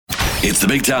It's The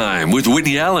Big Time with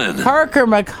Whitney Allen. Parker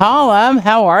McCollum,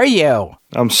 how are you?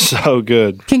 I'm so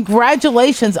good.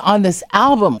 Congratulations on this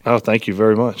album. Oh, thank you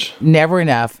very much. Never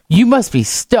enough. You must be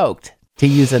stoked, to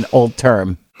use an old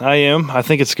term. I am. I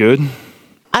think it's good.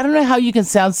 I don't know how you can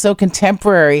sound so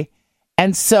contemporary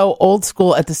and so old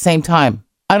school at the same time.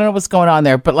 I don't know what's going on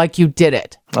there, but like you did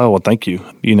it. Oh, well, thank you.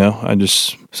 You know, I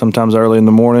just sometimes early in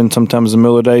the morning, sometimes in the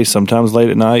middle of the day, sometimes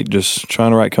late at night, just trying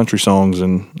to write country songs.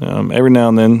 And every now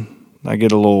and then I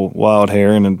get a little wild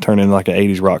hair and then turn into like an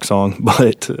 80s rock song.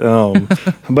 But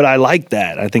but I like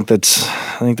that. I think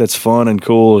that's fun and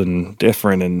cool and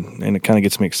different, and it kind of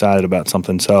gets me excited about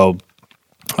something. So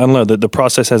I don't know, the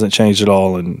process hasn't changed at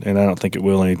all, and I don't think it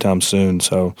will anytime soon.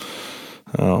 So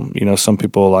you know, some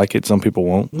people like it, some people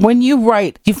won't. When you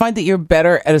write, do you find that you're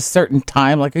better at a certain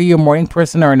time? Like, are you a morning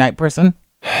person or a night person?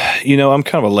 You know, I'm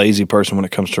kind of a lazy person when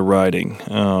it comes to writing.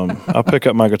 I'll pick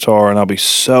up my guitar and I'll be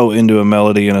so into a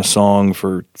melody in a song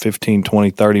for 15,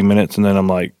 20, 30 minutes, and then I'm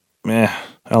like, I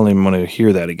don't even want to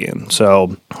hear that again.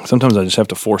 So sometimes I just have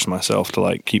to force myself to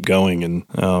like keep going,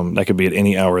 and that could be at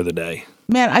any hour of the day.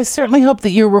 Man, I certainly hope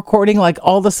that you're recording like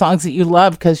all the songs that you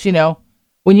love, because, you know,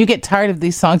 when you get tired of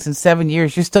these songs in 7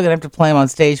 years, you're still going to have to play them on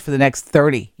stage for the next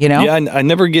 30, you know? Yeah, I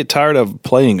never get tired of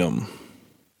playing them.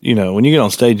 You know, when you get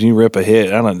on stage and you rip a hit,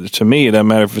 to me, it doesn't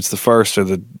matter if it's the first or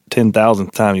the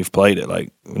 10,000th time you've played it.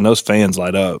 Like, when those fans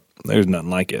light up, there's nothing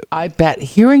like it. I bet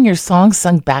hearing your song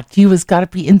sung back to you has got to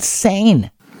be insane.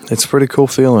 It's a pretty cool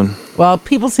feeling. Well,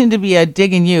 people seem to be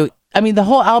digging you. I mean, the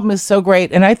whole album is so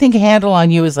great, and I think Handle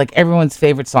on You is like everyone's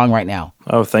favorite song right now.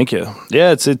 Oh, thank you.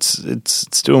 Yeah,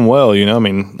 it's doing well, you know. I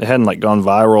mean, it hadn't like gone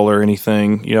viral or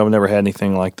anything. You know, I've never had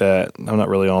anything like that. I'm not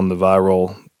really on the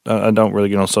viral. I don't really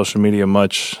get on social media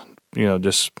much, you know,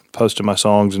 just posting my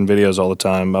songs and videos all the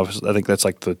time. I think that's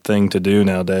like the thing to do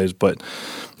nowadays. But,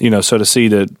 you know, so to see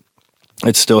that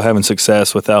it's still having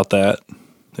success without that,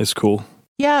 it's cool.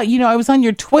 Yeah, you know, I was on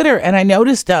your Twitter and I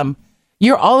noticed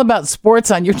you're all about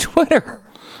sports on your Twitter.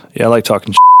 Yeah, I like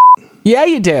talking Yeah,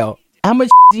 you do. How much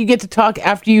do you get to talk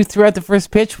after you threw out the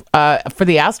first pitch for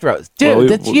the Astros? Dude, well,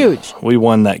 that's huge. We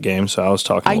won that game, so I was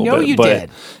talking a little bit. I know you did.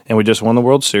 And we just won the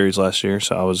World Series last year,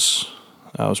 so I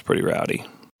was pretty rowdy.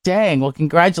 Dang, well,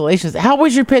 congratulations. How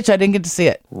was your pitch? I didn't get to see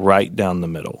it. Right down the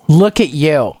middle. Look at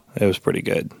you. It was pretty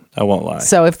good. I won't lie.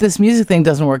 So if this music thing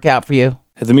doesn't work out for you,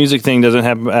 if the music thing doesn't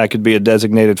happen, I could be a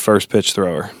designated first pitch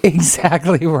thrower.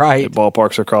 Exactly right. At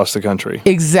ballparks across the country.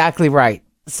 Exactly right.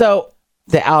 So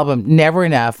the album, Never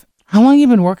Enough. How long have you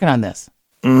been working on this?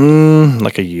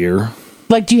 Like a year.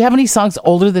 Like, do you have any songs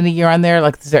older than a year on there?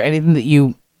 Like, is there anything that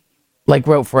you like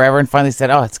wrote forever and finally said,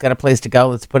 oh, it's got a place to go,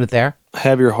 let's put it there?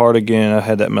 Have Your Heart Again. I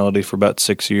had that melody for about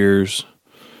 6 years.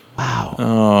 Wow.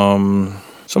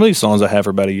 Some of these songs I have for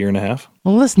about a year and a half.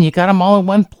 Well, listen, you got them all in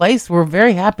one place. We're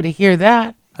very happy to hear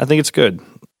that. I think it's good.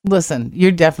 Listen,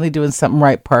 you're definitely doing something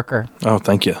right, Parker. Oh,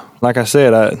 thank you. Like I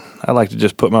said, I like to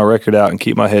just put my record out and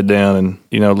keep my head down and,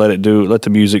 you know, let the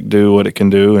music do what it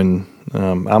can do. And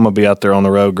I'm going to be out there on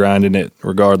the road grinding it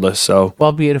regardless. So,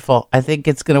 well, beautiful. I think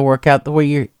it's going to work out the way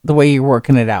you're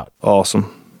working it out.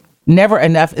 Awesome. Never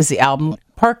Enough is the album.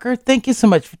 Parker, thank you so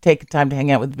much for taking time to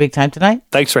hang out with the Big Time tonight.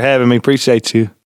 Thanks for having me. Appreciate you.